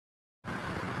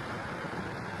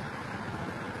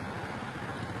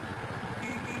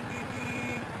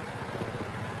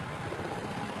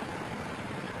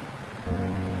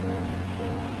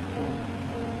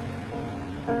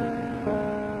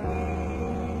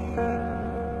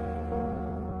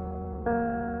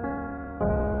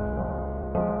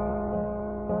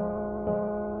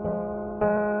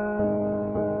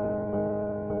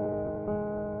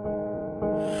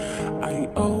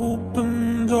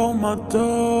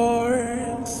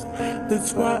yours.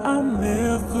 That's why I'm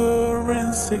never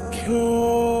insecure.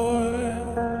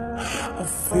 I'm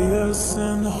fierce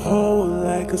and whole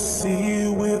like a sea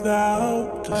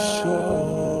without a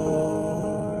shore.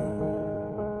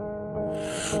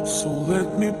 So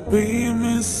let me be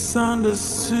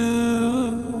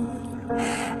misunderstood.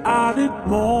 I did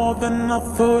more than I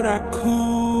thought I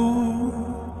could.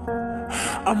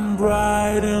 I'm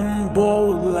bright and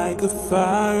bold like a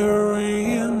fire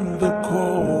in the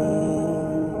cold.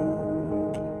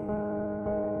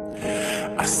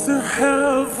 I still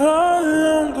have a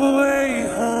long way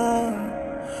home,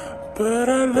 but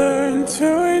I learned to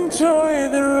enjoy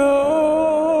the road.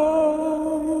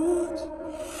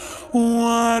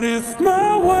 What if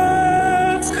my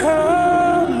words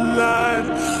collide?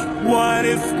 What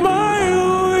if my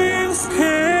wings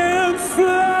can't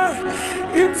fly?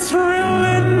 It's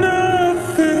really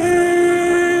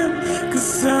nothing,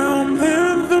 'cause I'm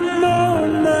in the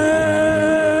moment.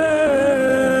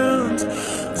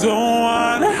 Don't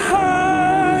wanna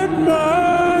hide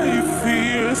my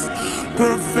fears.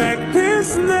 Perfect is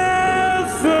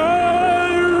never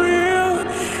real.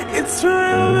 It's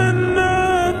really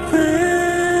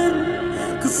nothing,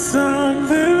 'cause I'm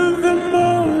in the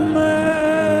moment.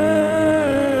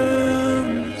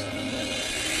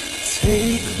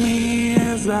 Take me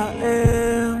as I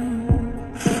am,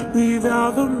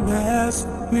 without a mask,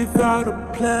 without a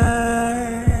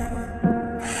plan.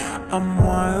 I'm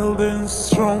wild and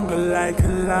strong like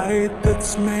a light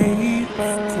that's made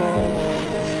of gold.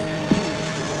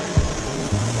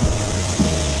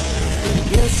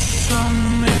 Yes, I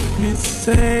make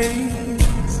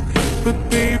mistakes, but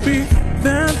baby,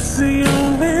 that's the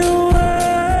only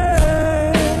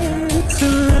way to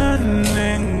learn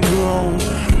and grow.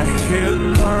 I hit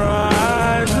my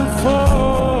rise and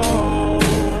fall.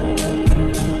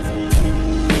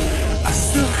 I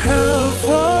still have a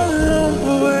long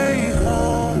way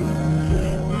home,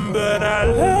 but I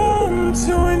learned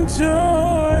to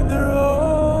enjoy the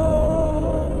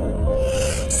road.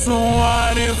 So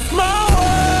what if my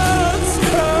words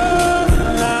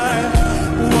collide?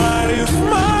 What if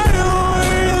my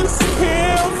wings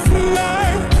can't fly?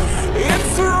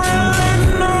 It's really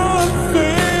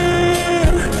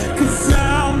nothing, 'cause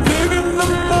I'm living the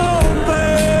moment.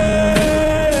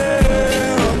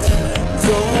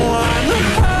 Don't wanna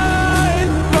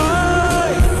hide my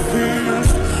fears.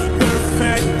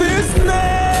 Perfect is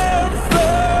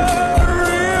never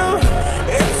real.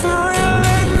 It's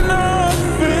really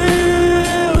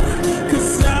nothing,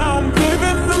 'cause I'm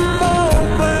living the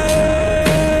moment.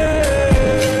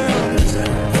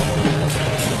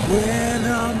 When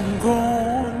I'm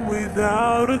gone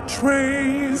without a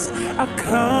trace, I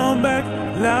come back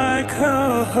like a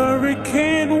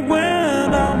hurricane. When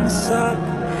I'm stuck,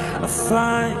 I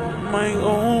find my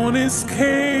own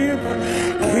escape.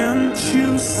 Can't you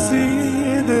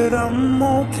see that I'm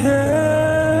okay?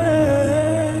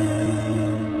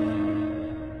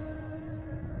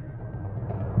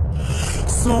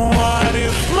 So what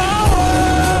if my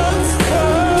words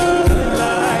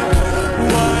collide?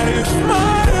 What if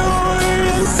my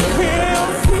wings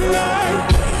can't fly?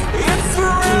 It's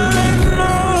really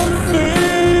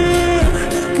nothing,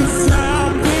 'cause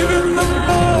I'm living the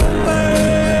moment.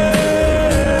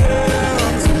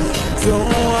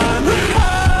 Don't wanna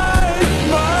hide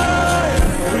my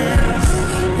fears.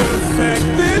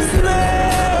 Perfect is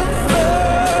never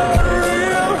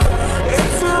real.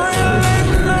 It's really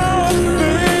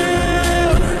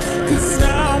nothing, 'cause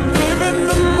I'm living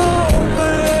the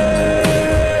moment.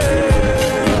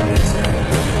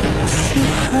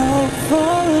 Still have a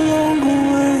long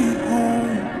way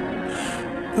home,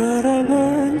 but I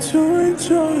learned to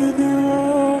enjoy the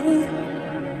road.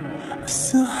 I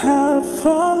still have a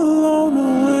long